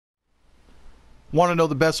Want to know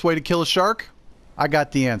the best way to kill a shark? I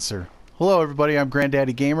got the answer. Hello everybody, I'm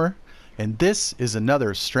Granddaddy Gamer, and this is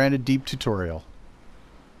another Stranded Deep tutorial.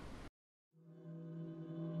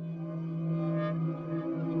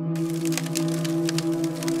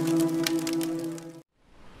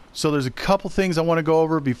 So there's a couple things I want to go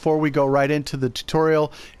over before we go right into the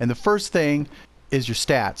tutorial, and the first thing is your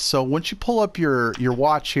stats. So once you pull up your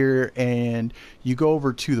watch here and you go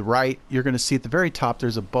over to the right, you're going to see at the very top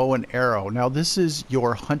there's a bow and arrow. Now this is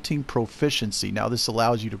your hunting proficiency. Now this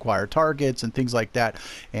allows you to acquire targets and things like that,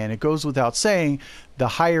 and it goes without saying, the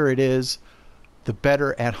higher it is, the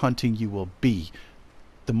better at hunting you will be.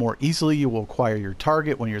 The more easily you will acquire your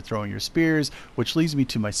target when you're throwing your spears, which leads me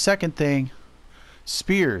to my second thing.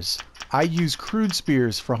 Spears. I use crude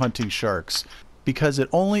spears for hunting sharks because it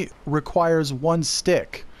only requires one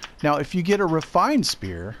stick. Now if you get a refined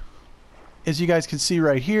spear, as you guys can see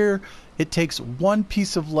right here, it takes one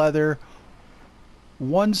piece of leather,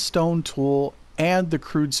 one stone tool, and the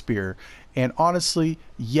crude spear. And honestly,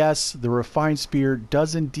 yes, the refined spear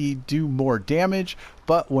does indeed do more damage,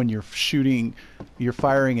 but when you're firing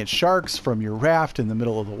at sharks from your raft in the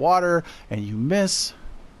middle of the water and you miss,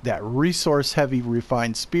 that resource heavy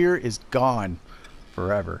refined spear is gone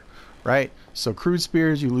forever, right? So crude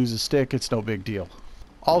spears, you lose a stick, it's no big deal.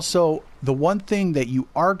 Also, the one thing that you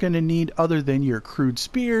are going to need other than your crude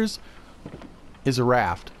spears is a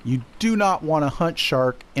raft. You do not want to hunt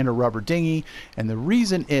shark in a rubber dinghy, and the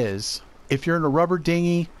reason is, if you're in a rubber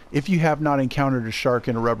dinghy, if you have not encountered a shark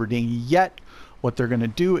in a rubber dinghy yet, what they're going to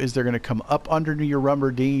do is they're going to come up under your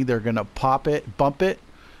rubber dinghy, they're going to pop it, bump it,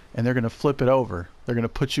 and they're going to flip it over. They're going to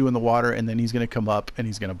put you in the water, and then he's going to come up and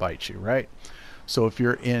he's going to bite you, right? So if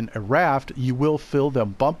you're in a raft, you will feel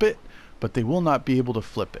them bump it, but they will not be able to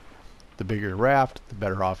flip it. The bigger the raft, the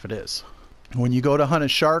better off it is. When you go to hunt a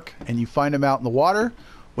shark and you find him out in the water,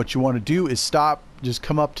 what you want to do is stop, just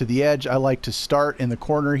come up to the edge. I like to start in the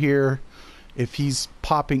corner here. If he's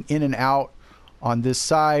popping in and out on this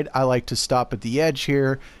side, I like to stop at the edge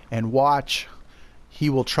here and watch. He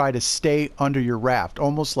will try to stay under your raft,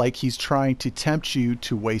 almost like he's trying to tempt you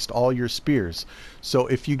to waste all your spears. So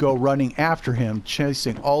if you go running after him,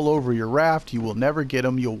 chasing all over your raft, you will never get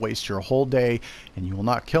him. You'll waste your whole day and you will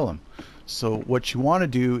not kill him. So what you want to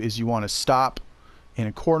do is you want to stop in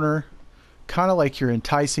a corner, kind of like you're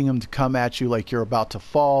enticing him to come at you like you're about to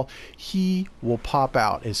fall. He will pop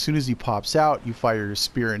out. As soon as he pops out, you fire your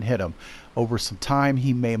spear and hit him. Over some time,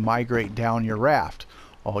 he may migrate down your raft.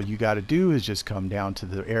 All you got to do is just come down to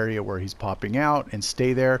the area where he's popping out and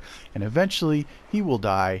stay there, and eventually he will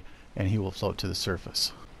die and he will float to the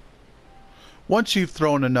surface. Once you've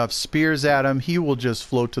thrown enough spears at him, he will just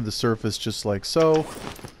float to the surface just like so.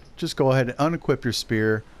 Just go ahead and unequip your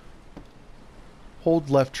spear,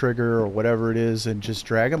 hold left trigger or whatever it is, and just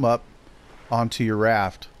drag him up onto your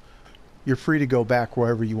raft. You're free to go back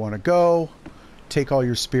wherever you want to go, take all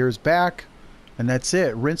your spears back, and that's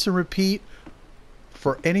it. Rinse and repeat.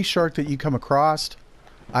 For any shark that you come across,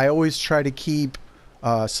 I always try to keep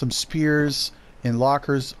some spears in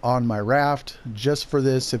lockers on my raft just for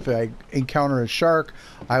this. If I encounter a shark,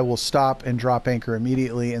 I will stop and drop anchor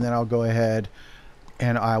immediately, and then I'll go ahead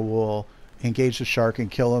and I will engage the shark and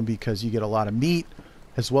kill him, because you get a lot of meat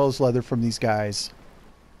as well as leather from these guys.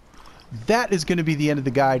 That is going to be the end of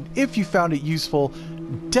the guide. If you found it useful,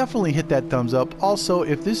 definitely hit that thumbs up. Also,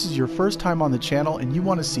 if this is your first time on the channel and you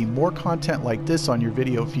want to see more content like this on your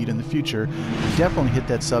video feed in the future, definitely hit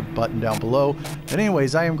that sub button down below. But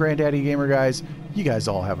anyways, I am Granddaddy Gamer, guys. You guys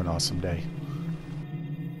all have an awesome day.